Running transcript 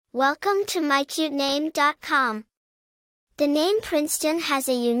Welcome to mycutename.com. The name Princeton has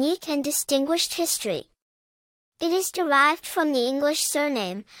a unique and distinguished history. It is derived from the English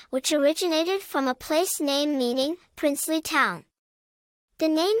surname, which originated from a place name meaning princely town. The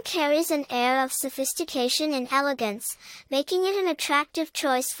name carries an air of sophistication and elegance, making it an attractive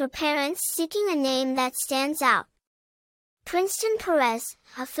choice for parents seeking a name that stands out. Princeton Perez,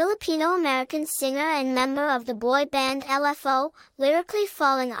 a Filipino-American singer and member of the boy band LFO, Lyrically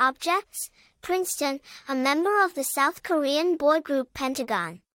Falling Objects, Princeton, a member of the South Korean boy group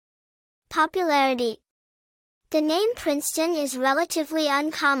Pentagon. Popularity. The name Princeton is relatively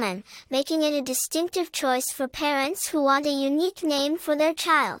uncommon, making it a distinctive choice for parents who want a unique name for their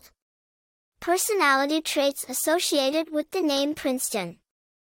child. Personality traits associated with the name Princeton.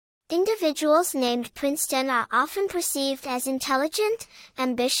 Individuals named Princeton are often perceived as intelligent,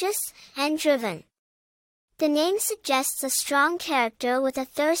 ambitious, and driven. The name suggests a strong character with a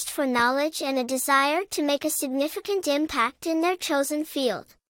thirst for knowledge and a desire to make a significant impact in their chosen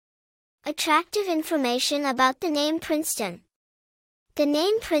field. Attractive information about the name Princeton. The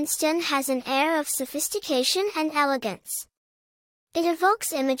name Princeton has an air of sophistication and elegance. It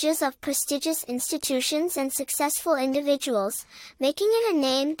evokes images of prestigious institutions and successful individuals, making it a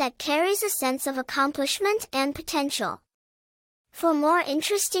name that carries a sense of accomplishment and potential. For more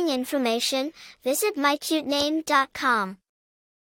interesting information, visit mycutename.com.